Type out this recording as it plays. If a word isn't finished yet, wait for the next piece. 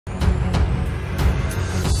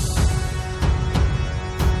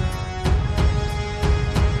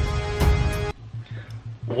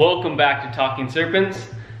Welcome back to Talking Serpents.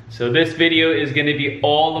 So this video is going to be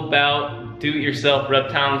all about do-it-yourself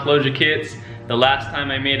reptile enclosure kits. The last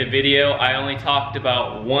time I made a video, I only talked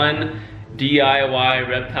about one DIY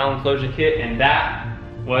reptile enclosure kit, and that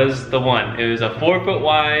was the one. It was a 4 foot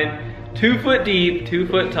wide, 2 foot deep, 2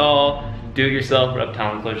 foot tall, do-it-yourself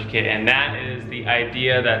reptile enclosure kit, and that is the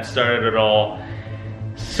idea that started it all.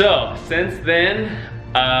 So since then,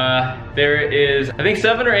 there is, I think,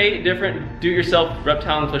 7 or 8 different do-it-yourself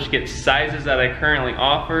reptile enclosure kit sizes that I currently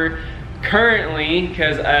offer. Currently,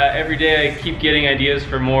 because every day I keep getting ideas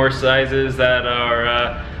for more sizes that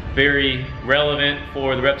are very relevant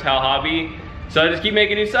for the reptile hobby. So I just keep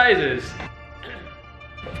making new sizes.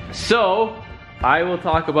 So I will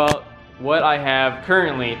talk about what I have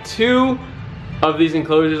currently. 2 of these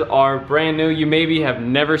enclosures are brand new. You maybe have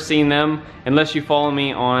never seen them unless you follow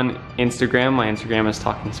me on Instagram. My Instagram is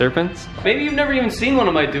Talking Serpents. Maybe you've never even seen one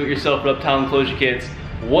of my do-it-yourself reptile enclosure kits.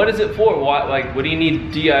 What is it for? What do you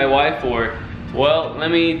need DIY for? Well, let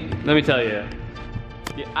me tell you.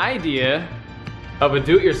 The idea of a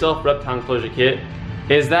do-it-yourself reptile enclosure kit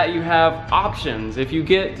is that you have options. If you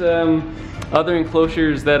get other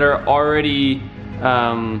enclosures that are already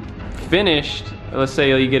finished, let's say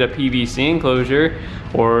you get a PVC enclosure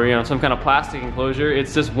or some kind of plastic enclosure,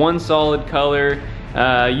 it's just one solid color.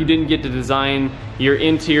 You didn't get to design your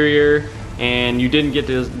interior and you didn't get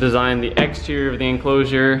to design the exterior of the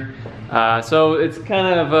enclosure. So it's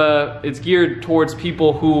kind of, it's geared towards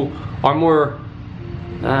people who are more,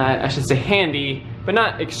 I should say handy, but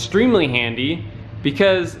not extremely handy,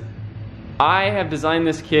 because I have designed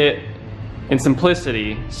this kit in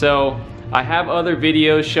simplicity. So I have other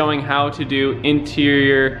videos showing how to do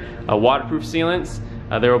interior waterproof sealants.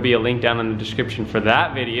 There will be a link down in the description for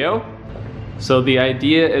that video. So the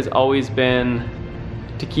idea has always been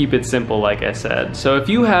to keep it simple, like I said. So if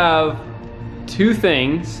you have 2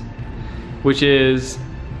 things, which is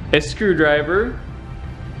a screwdriver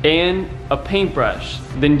and a paintbrush,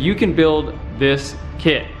 then you can build this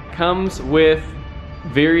kit. Comes with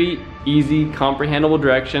very easy, comprehensible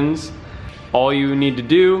directions. All you need to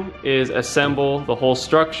do is assemble the whole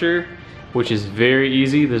structure, which is very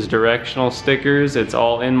easy. There's directional stickers, it's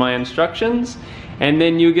all in my instructions. And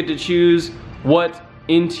then you get to choose what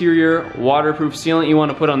interior waterproof sealant you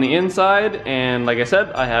want to put on the inside. And like I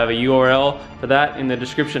said, I have a URL for that in the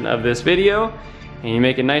description of this video. And you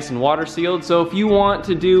make it nice and water sealed. So if you want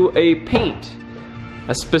to do a paint,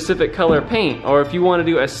 a specific color paint, or if you want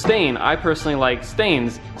to do a stain, I personally like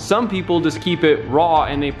stains. Some people just keep it raw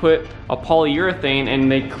and they put a polyurethane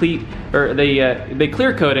and they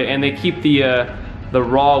clear coat it and they keep the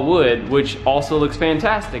raw wood, which also looks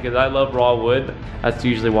fantastic, because I love raw wood. That's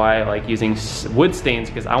usually why I like using wood stains,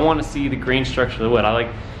 because I want to see the grain structure of the wood. I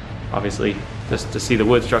like, obviously, just to see the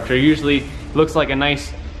wood structure. It usually looks like a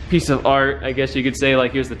nice piece of art, I guess you could say.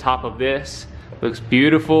 Like, here's the top of this, looks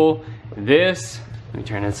beautiful. This, let me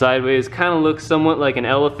turn it sideways, kind of looks somewhat like an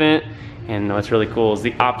elephant. And what's really cool is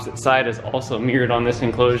the opposite side is also mirrored on this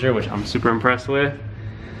enclosure, which I'm super impressed with.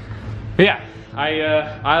 But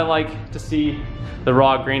yeah, I like to see the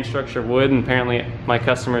raw grain structure of wood, and apparently my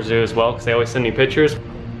customers do as well, because they always send me pictures.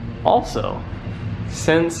 Also,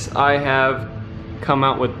 since I have come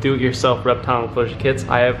out with do-it-yourself reptile enclosure kits,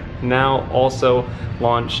 I have now also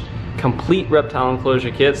launched complete reptile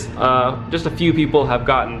enclosure kits. Just a few people have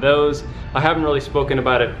gotten those. I haven't really spoken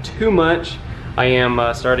about it too much. I am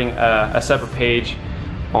starting a separate page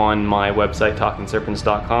on my website,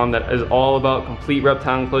 talkingserpents.com, that is all about complete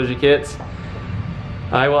reptile enclosure kits.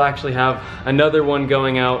 I will actually have another one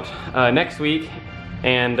going out next week,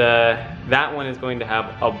 and that one is going to have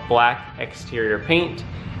a black exterior paint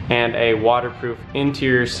and a waterproof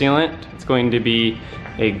interior sealant. It's going to be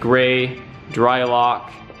a gray dry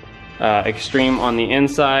lock extreme on the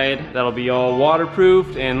inside. That'll be all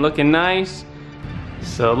waterproofed and looking nice.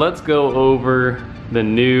 So let's go over the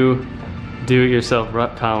new do-it-yourself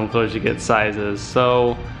reptile enclosure kit sizes.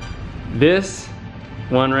 So this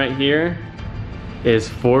one right here is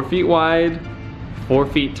 4 feet wide, 4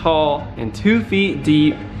 feet tall, and 2 feet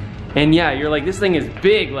deep. And yeah, you're like, this thing is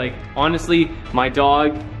big. Like, honestly, my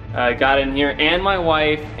dog got in here, and my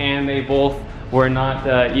wife, and they both were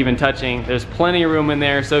not even touching. There's plenty of room in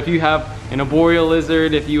there. So if you have an arboreal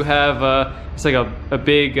lizard, if you have it's like a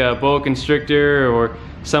big boa constrictor or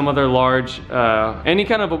some other large, any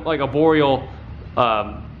kind of like arboreal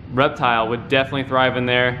reptile would definitely thrive in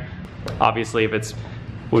there. Obviously, if it's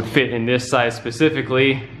would fit in this size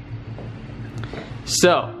specifically.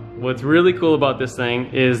 So what's really cool about this thing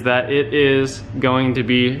is that it is going to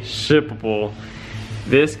be shippable.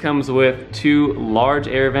 This comes with 2 large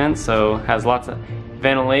air vents, so has lots of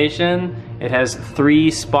ventilation, It has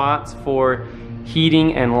 3 spots for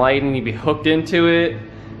heating and lighting to be hooked into it.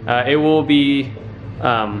 It will be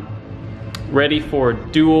ready for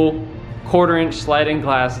dual 1/4-inch sliding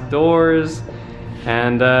glass doors.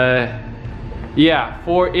 And yeah,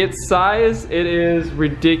 for its size, it is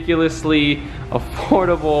ridiculously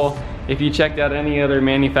affordable. If you checked out any other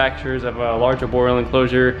manufacturers of a large arboreal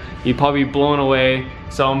enclosure, you'd probably be blown away.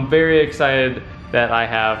 So I'm very excited that I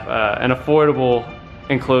have an affordable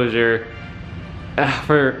enclosure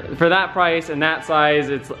for that price and that size.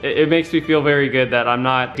 It makes me feel very good that I'm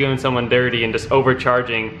not doing someone dirty and just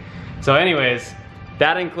overcharging. So anyways,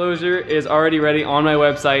 that enclosure is already ready on my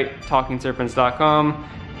website, talkingserpents.com.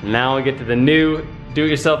 Now we get to the new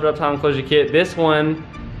do-it-yourself reptile enclosure kit. This one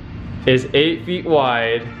is 8 feet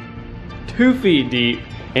wide, 2 feet deep,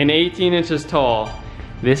 and 18 inches tall.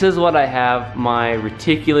 This is what I have my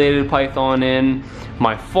reticulated python in,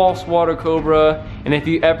 my false water cobra, and if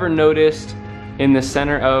you ever noticed, in the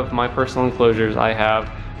center of my personal enclosures, I have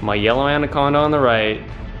my yellow anaconda on the right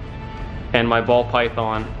and my ball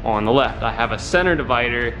python on the left. I have a center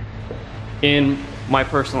divider in my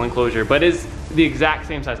personal enclosure, but it's the exact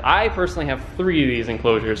same size. I personally have 3 of these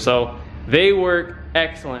enclosures, so they work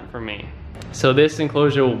excellent for me. So this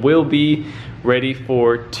enclosure will be ready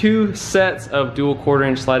for 2 sets of dual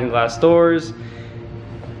 1/4-inch sliding glass doors.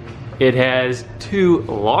 It has 2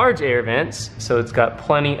 large air vents, so it's got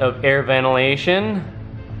plenty of air ventilation.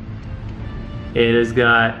 It has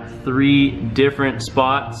got 3 different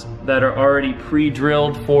spots that are already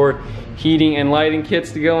pre-drilled for heating and lighting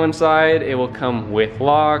kits to go inside. It will come with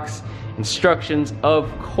locks, instructions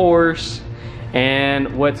of course, and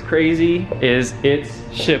what's crazy is it's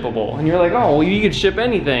shippable. And you're like, oh, well, you could ship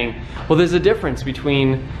anything. Well, there's a difference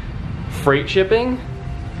between freight shipping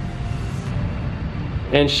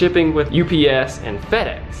and shipping with UPS and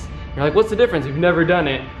FedEx. You're like, what's the difference? You've never done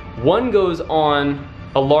it. One goes on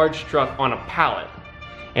a large truck on a pallet,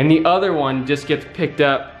 and the other one just gets picked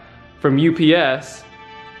up from UPS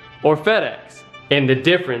or FedEx. And the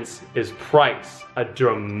difference is price, a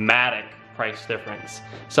dramatic price difference.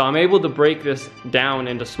 So I'm able to break this down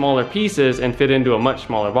into smaller pieces and fit into a much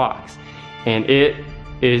smaller box. And it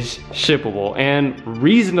is shippable and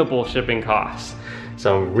reasonable shipping costs.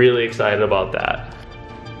 So I'm really excited about that.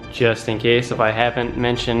 Just in case if I haven't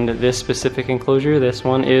mentioned this specific enclosure, this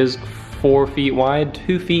one is 4 feet wide,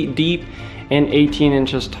 2 feet deep, and 18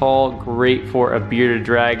 inches tall. Great for a bearded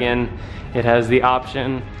dragon. It has the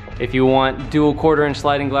option, if you want dual 1/4-inch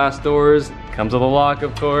sliding glass doors, comes with a lock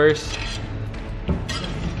of course,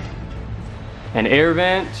 an air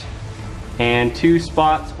vent, and 2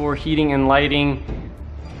 spots for heating and lighting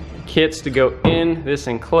kits to go in this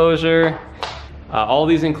enclosure. All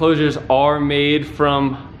these enclosures are made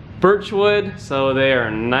from birchwood, so they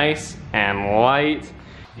are nice and light.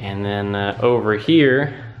 And then over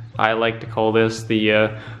here, I like to call this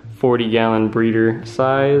the 40-gallon breeder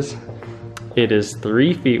size. It is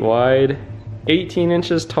 3 feet wide, 18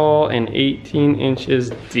 inches tall, and 18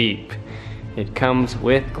 inches deep. It comes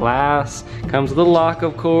with glass, comes with a lock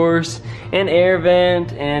of course, an air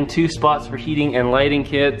vent, and 2 spots for heating and lighting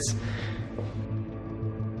kits.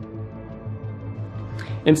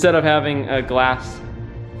 Instead of having a glass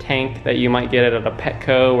tank that you might get at a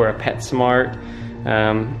Petco or a PetSmart,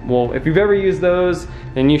 well, if you've ever used those,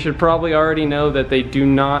 then you should probably already know that they do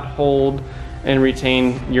not hold and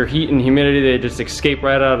retain your heat and humidity. They just escape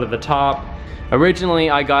right out of the top.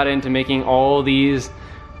 Originally, I got into making all these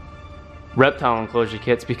reptile enclosure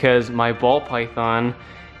kits because my ball python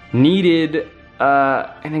needed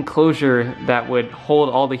an enclosure that would hold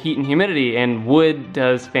all the heat and humidity, and wood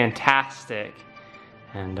does fantastic.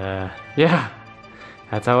 And yeah,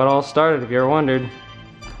 that's how it all started, if you ever wondered.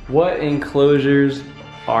 What enclosures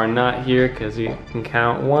are not here, because you can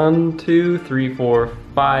count 1, 2, 3, 4,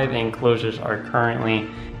 5 enclosures are currently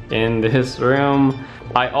in this room.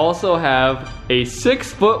 I also have a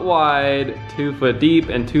 6 foot wide, 2 foot deep,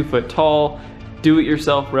 and 2 foot tall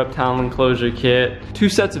do-it-yourself reptile enclosure kit, 2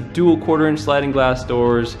 sets of dual 1/4-inch sliding glass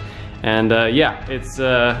doors, and yeah, it's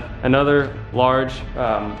another large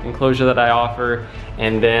enclosure that I offer.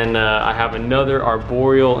 And then I have another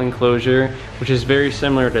arboreal enclosure, which is very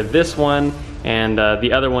similar to this one, and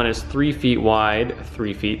the other one is 3 feet wide,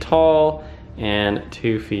 3 feet tall, and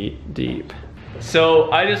 2 feet deep.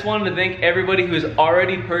 So I just wanted to thank everybody who's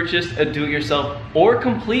already purchased a do-it-yourself or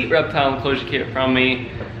complete reptile enclosure kit from me.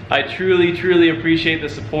 I truly, truly appreciate the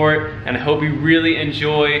support, and I hope you really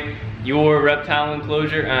enjoy your reptile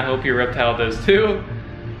enclosure, and I hope your reptile does too.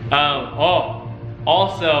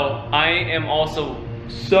 Also, I am also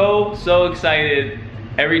so excited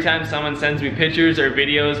every time someone sends me pictures or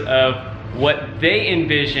videos of what they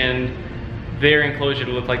envisioned their enclosure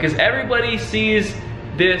to look like. Because everybody sees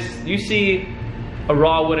this, you see a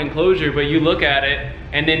raw wood enclosure, but you look at it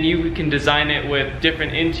and then you can design it with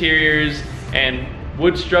different interiors and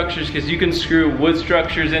wood structures, because you can screw wood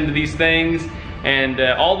structures into these things, and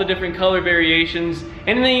all the different color variations.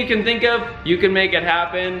 Anything you can think of, you can make it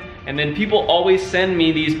happen. And then people always send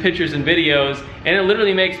me these pictures and videos, and it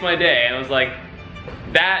literally makes my day. And I was like,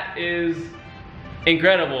 that is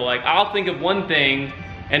incredible. Like, I'll think of one thing,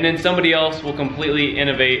 and then somebody else will completely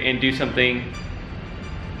innovate and do something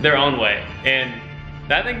their own way. And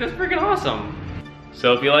I think that's freaking awesome.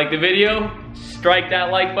 So if you like the video, strike that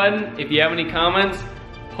like button. If you have any comments,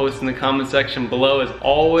 post in the comment section below. As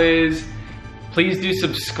always, please do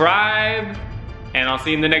subscribe, and I'll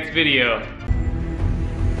see you in the next video.